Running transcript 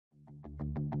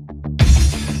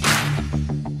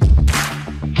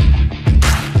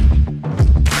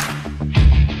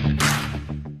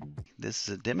This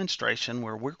is a demonstration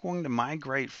where we're going to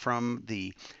migrate from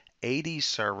the AD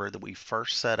server that we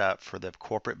first set up for the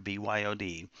corporate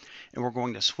BYOD, and we're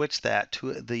going to switch that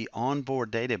to the onboard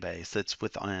database that's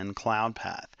within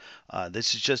Cloudpath.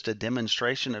 This is just a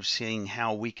demonstration of seeing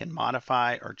how we can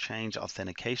modify or change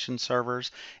authentication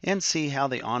servers and see how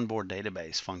the onboard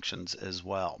database functions as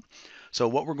well. So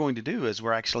what we're going to do is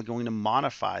we're actually going to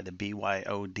modify the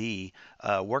BYOD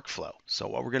workflow. So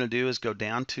what we're going to do is go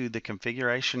down to the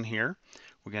configuration here.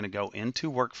 We're going to go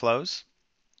into workflows.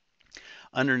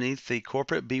 Underneath the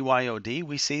corporate BYOD,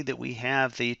 we see that we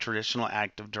have the traditional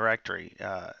Active Directory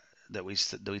that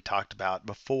we talked about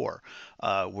before.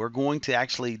 We're going to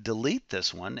actually delete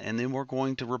this one, and then we're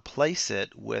going to replace it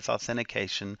with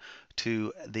authentication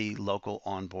to the local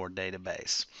onboard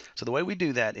database. So the way we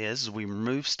do that is we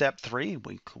remove step 3.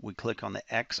 We click on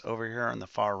the X over here on the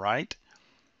far right,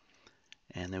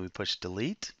 and then we push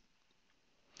delete.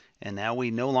 And now we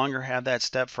no longer have that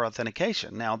step for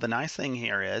authentication. Now the nice thing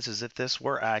here is if this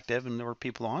were active and there were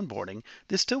people onboarding,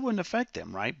 this still wouldn't affect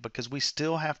them, right? Because we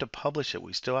still have to publish it.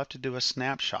 We still have to do a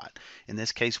snapshot. In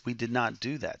this case, we did not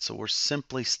do that. So we're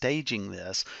simply staging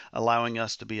this, allowing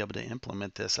us to be able to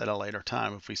implement this at a later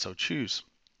time if we so choose.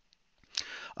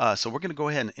 So we're going to go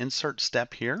ahead and insert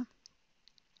step here.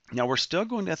 Now we're still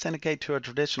going to authenticate to a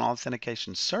traditional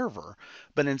authentication server,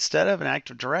 but instead of an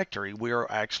Active Directory, we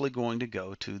are actually going to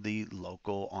go to the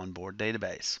local onboard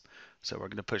database. So we're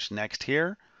going to push next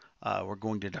here. We're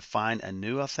going to define a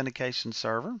new authentication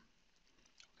server.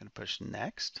 We're going to push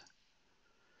next.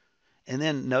 And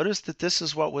then notice that this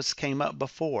is what came up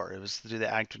before. It was through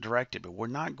the Active Directory, but we're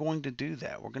not going to do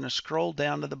that. We're going to scroll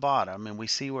down to the bottom, and we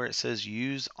see where it says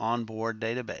Use Onboard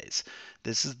Database.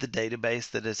 This is the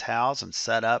database that is housed and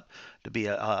set up to be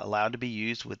allowed to be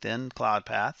used within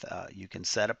Cloudpath. You can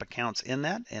set up accounts in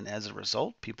that, and as a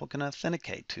result, people can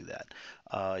authenticate to that.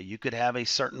 You could have a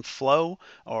certain flow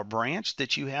or branch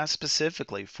that you have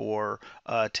specifically for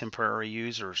temporary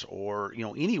users, or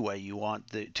any way you want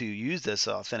to use this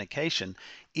authentication.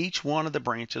 Each one of the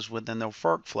branches within the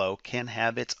workflow can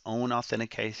have its own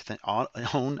authentication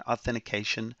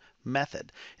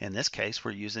method. In this case,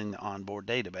 we're using the onboard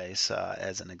database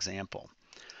as an example.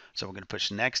 So we're going to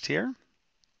push next here.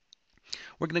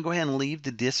 We're going to go ahead and leave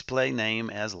the display name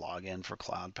as login for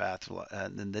Cloudpath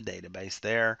in the database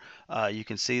there. You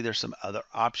can see there's some other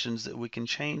options that we can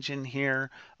change in here.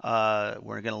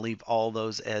 We're going to leave all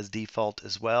those as default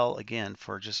as well. Again,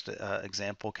 for just an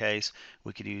example case,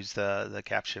 we could use the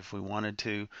CAPTCHA if we wanted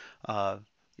to.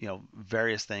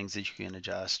 Various things that you can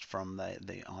adjust from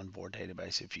the onboard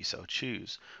database if you so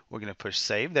choose. We're going to push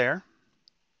save there.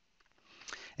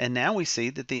 And now we see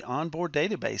that the onboard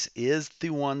database is the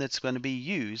one that's going to be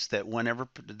used, that whenever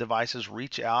devices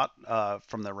reach out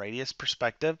from the Radius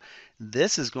perspective,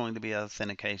 this is going to be an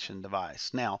authentication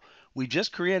device. Now, we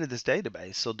just created this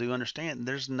database, so do understand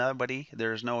there's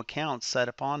no account set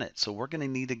up on it. So we're going to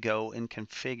need to go and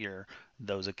configure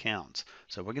those accounts.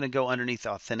 So we're going to go underneath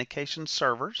authentication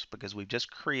servers because we've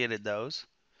just created those.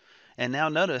 And now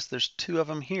notice there's 2 of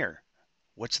them here.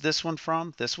 What's this one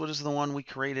from? This one is the one we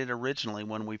created originally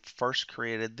when we first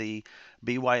created the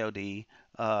BYOD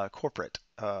corporate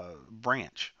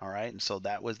branch. All right, and so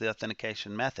that was the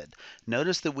authentication method.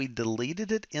 Notice that we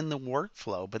deleted it in the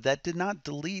workflow, but that did not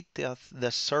delete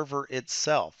the server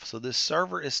itself. So this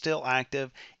server is still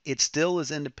active. It still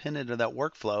is independent of that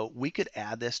workflow. We could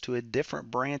add this to a different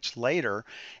branch later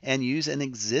and use an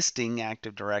existing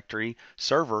Active Directory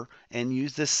server and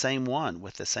use this same one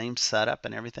with the same setup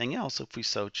and everything else if we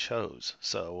so chose.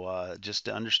 So just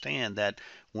to understand that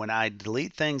when I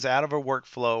delete things out of a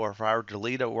workflow, or if I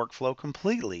delete a workflow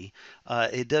completely,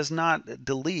 it does not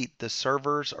delete the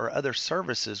servers or other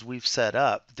services we've set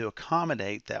up to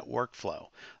accommodate that workflow.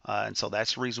 And so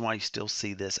that's the reason why you still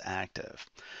see this active.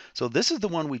 So this is the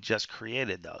one we just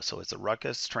created though. So it's a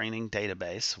Ruckus training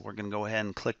database. We're going to go ahead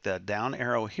and click the down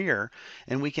arrow here,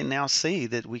 and we can now see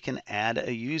that we can add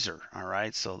a user. All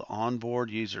right, so the onboard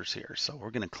users here. So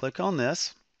we're going to click on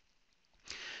this,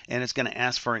 and it's going to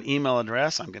ask for an email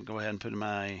address. I'm going to go ahead and put in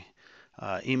my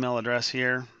email address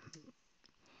here.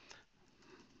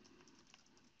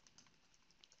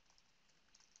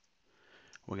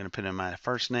 We're going to put in my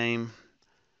first name,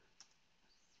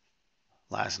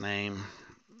 last name,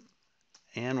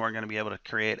 and we're going to be able to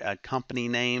create a company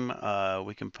name.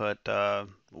 We can put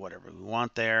whatever we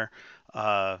want there.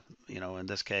 In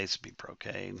this case, be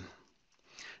Procade.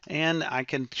 And I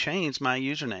can change my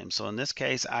username. So in this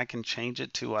case, I can change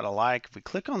it to what I like. If we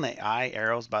click on the eye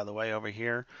arrows, by the way, over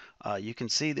here, you can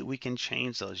see that we can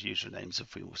change those usernames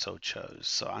if we so chose.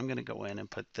 So I'm going to go in and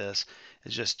put this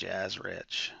as just Jazz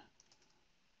Rich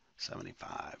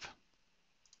 75.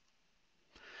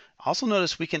 Also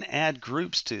notice we can add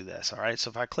groups to this. All right, so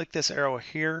if I click this arrow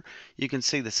here, you can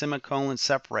see the semicolon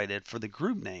separated for the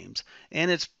group names,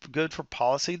 and it's good for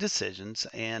policy decisions,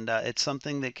 and it's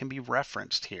something that can be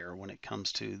referenced here when it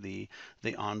comes to the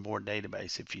onboard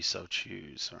database if you so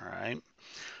choose. All right,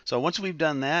 so once we've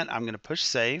done that, I'm going to push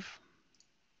save.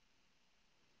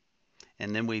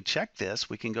 And then we check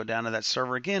this, we can go down to that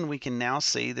server again. We can now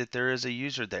see that there is a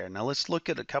user there. Now let's look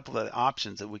at a couple of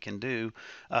options that we can do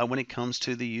when it comes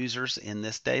to the users in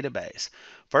this database.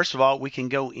 First of all, we can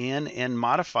go in and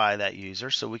modify that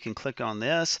user. So we can click on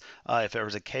this. If there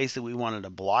was a case that we wanted to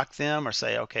block them or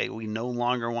say, okay, we no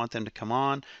longer want them to come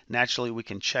on, naturally we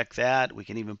can check that. We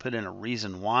can even put in a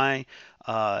reason why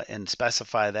and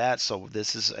specify that. So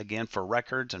this is again for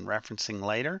records and referencing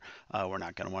later. We're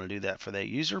not going to want to do that for that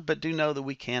user, but do know that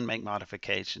we can make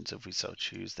modifications if we so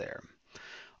choose there.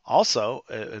 Also,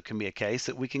 it can be a case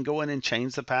that we can go in and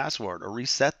change the password or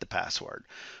reset the password.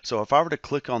 So if I were to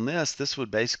click on this, this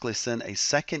would basically send a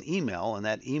second email, and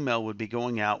that email would be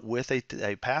going out with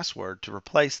a password to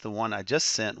replace the one I just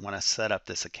sent when I set up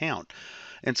this account.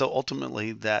 And so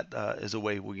ultimately that is a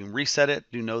way we can reset it.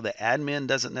 Do know the admin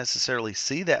doesn't necessarily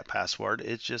see that password.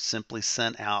 It's just simply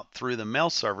sent out through the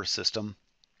mail server system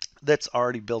that's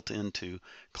already built into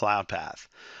Cloudpath.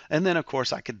 And then of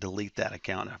course I could delete that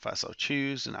account if I so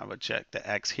choose, and I would check the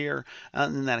X here,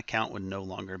 and then that account would no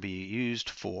longer be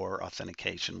used for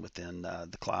authentication within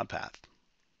the Cloudpath.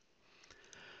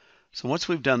 So once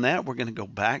we've done that, we're going to go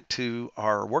back to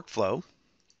our workflow.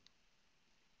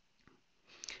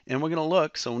 And we're going to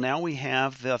look, so now we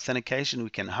have the authentication. We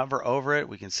can hover over it.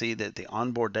 We can see that the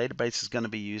onboard database is going to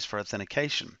be used for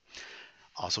authentication.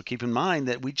 Also keep in mind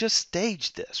that we just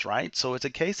staged this, right? So it's a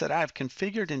case that I've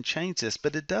configured and changed this,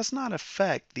 but it does not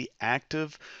affect the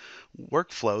active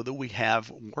workflow that we have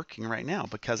working right now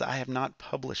because I have not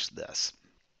published this.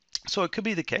 So it could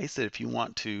be the case that if you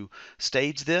want to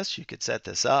stage this, you could set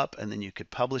this up and then you could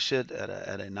publish it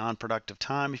at a non-productive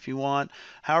time if you want,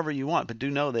 however you want. But do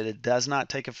know that it does not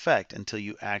take effect until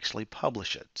you actually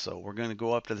publish it. So we're going to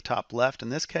go up to the top left in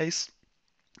this case,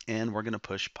 and we're going to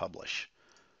push publish.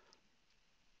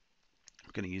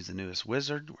 We're going to use the newest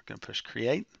wizard. We're going to push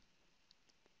create.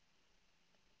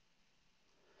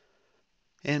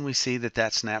 And we see that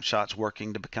that snapshot's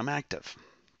working to become active.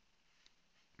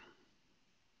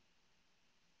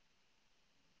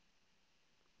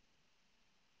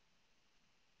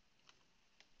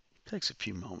 It takes a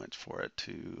few moments for it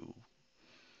to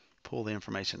pull the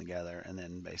information together and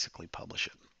then basically publish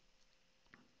it.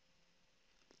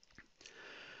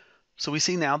 So we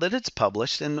see now that it's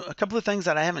published, and a couple of things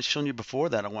that I haven't shown you before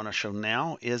that I want to show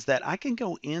now is that I can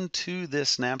go into this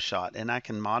snapshot and I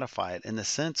can modify it in the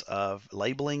sense of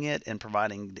labeling it and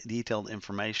providing detailed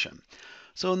information.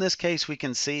 So in this case, we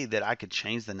can see that I could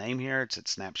change the name here. It's at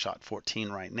snapshot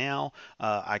 14 right now.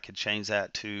 I could change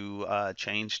that to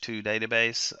change to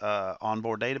database,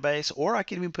 onboard database, or I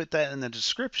can even put that in the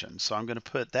description. So I'm going to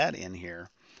put that in here.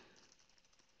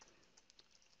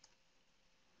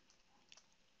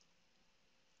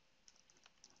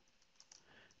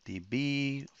 The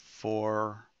B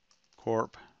for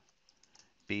Corp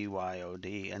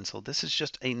BYOD. And so this is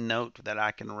just a note that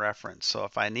I can reference. So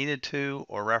if I needed to,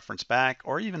 or reference back,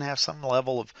 or even have some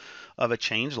level of a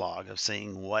change log of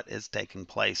seeing what is taking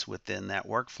place within that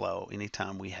workflow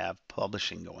anytime we have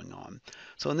publishing going on.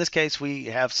 So in this case, we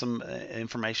have some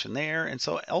information there. And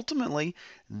so ultimately,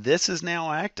 this is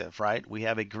now active, right? We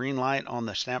have a green light on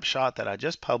the snapshot that I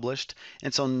just published.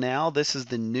 And so now this is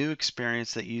the new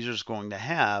experience that users are going to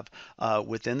have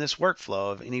within this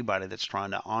workflow of anybody that's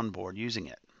trying to onboard using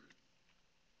it.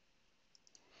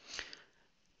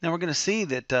 Now we're going to see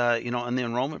that, in the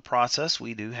enrollment process,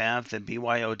 we do have the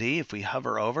BYOD. If we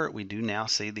hover over it, we do now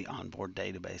see the onboard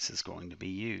database is going to be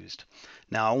used.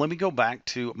 Now let me go back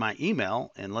to my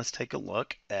email and let's take a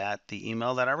look at the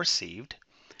email that I received.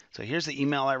 So here's the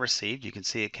email I received. You can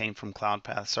see it came from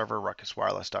Cloudpath server,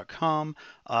 ruckuswireless.com.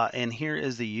 And here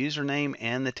is the username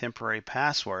and the temporary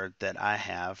password that I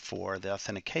have for the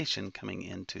authentication coming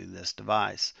into this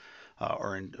device,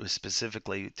 or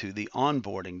specifically to the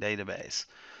onboarding database.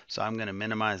 So I'm going to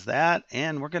minimize that,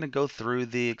 and we're going to go through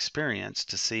the experience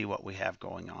to see what we have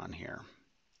going on here.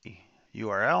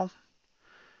 URL,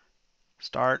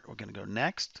 start, we're going to go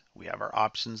next. We have our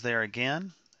options there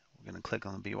again. We're going to click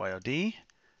on the BYOD.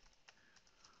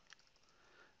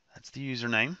 That's the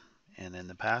username, and then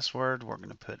the password, we're going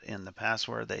to put in the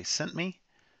password they sent me.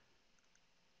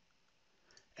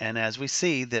 And as we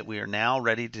see that we are now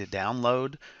ready to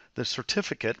download the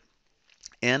certificate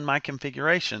in my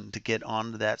configuration to get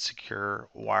onto that secure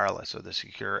wireless or the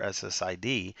secure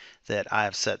SSID that I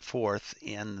have set forth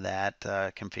in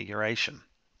that configuration.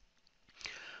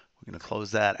 We're going to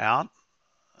close that out.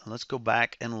 Let's go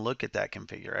back and look at that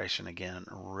configuration again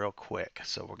real quick.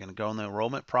 So we're going to go in the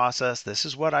enrollment process. This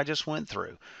is what I just went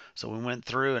through. So we went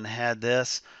through and had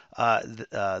this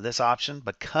this option.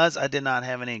 Because I did not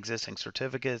have any existing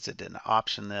certificates, it didn't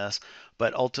option this,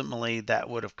 but ultimately that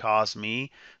would have caused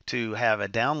me to have a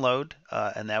download,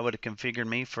 and that would have configured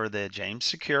me for the James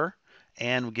Secure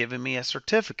and given me a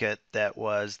certificate that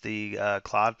was the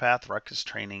Cloudpath Ruckus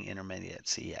Training Intermediate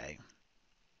CA.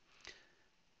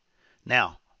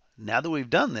 Now that we've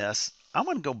done this, I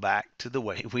want to go back to the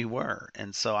way we were.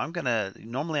 And so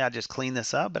normally I just clean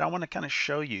this up, but I want to kind of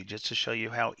show you, just to show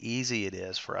you how easy it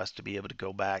is for us to be able to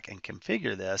go back and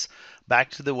configure this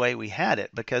back to the way we had it.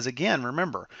 Because again,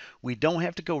 remember, we don't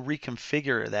have to go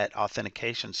reconfigure that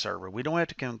authentication server. We don't have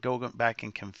to go back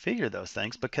and configure those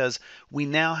things because we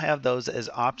now have those as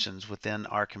options within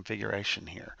our configuration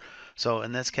here. So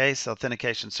in this case,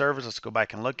 authentication servers, let's go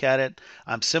back and look at it.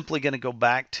 I'm simply going to go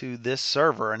back to this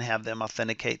server and have them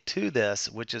authenticate to this,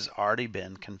 which has already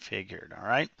been configured. All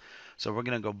right. So we're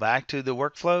going to go back to the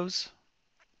workflows.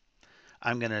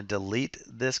 I'm going to delete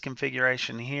this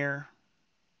configuration here.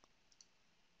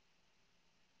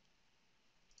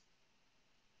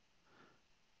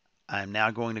 I'm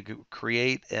now going to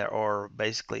create or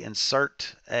basically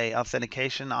insert a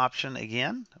authentication option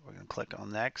again. We're going to click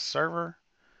on next server,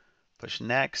 push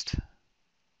next.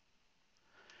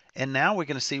 And now we're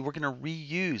going to see we're going to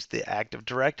reuse the Active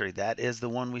Directory. That is the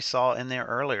one we saw in there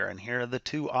earlier. And here are the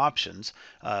two options.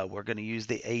 We're going to use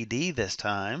the AD this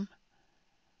time.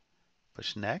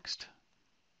 Push next.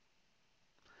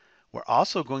 We're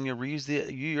also going to reuse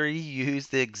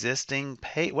the existing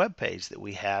web page that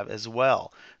we have as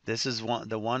well. This is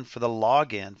the one for the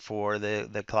login for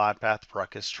the Cloudpath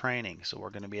Ruckus training. So we're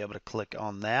going to be able to click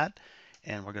on that,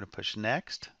 and we're going to push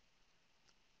next.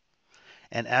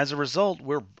 And as a result,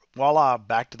 we're voila,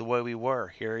 back to the way we were.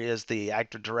 Here is the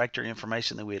Active Directory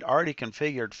information that we had already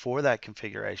configured for that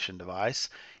configuration device.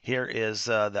 Here is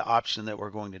the option that we're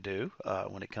going to do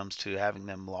when it comes to having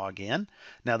them log in.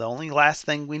 Now, the only last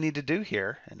thing we need to do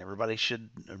here, and everybody should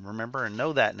remember and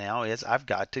know that now, is I've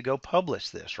got to go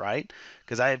publish this, right?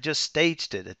 Because I have just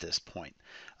staged it at this point.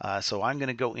 So I'm going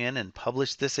to go in and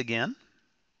publish this again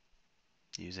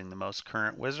using the most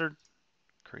current wizard.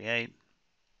 Create.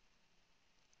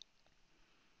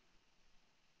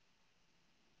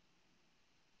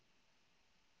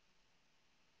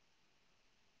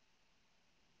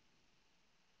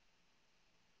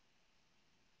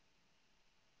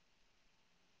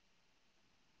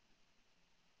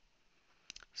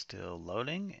 Still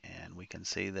loading, and we can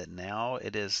see that now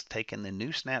it has taken the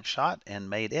new snapshot and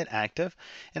made it active.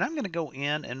 And I'm going to go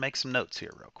in and make some notes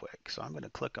here real quick. So I'm going to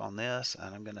click on this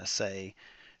and I'm going to say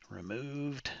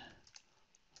removed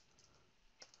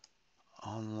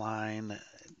online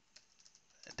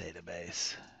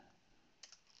database.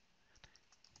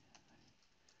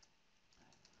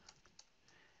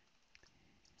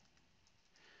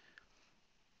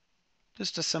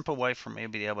 Just a simple way for me to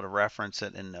be able to reference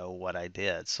it and know what I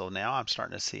did. So now I'm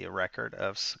starting to see a record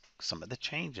of some of the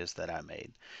changes that I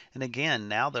made. And again,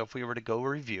 now that if we were to go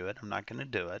review it, I'm not going to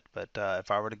do it, but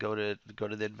if I were to go to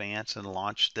the advanced and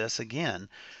launch this again,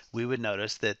 we would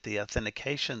notice that the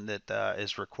authentication that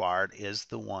is required is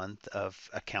the one of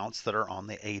accounts that are on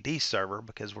the AD server,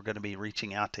 because we're going to be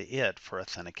reaching out to it for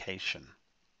authentication.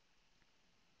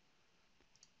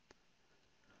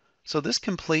 So this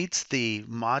completes the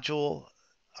module,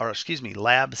 or excuse me,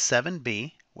 Lab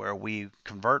 7B, where we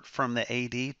convert from the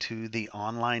AD to the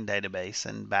online database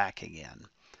and back again.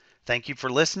 Thank you for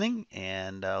listening,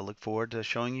 and look forward to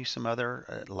showing you some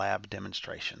other lab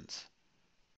demonstrations.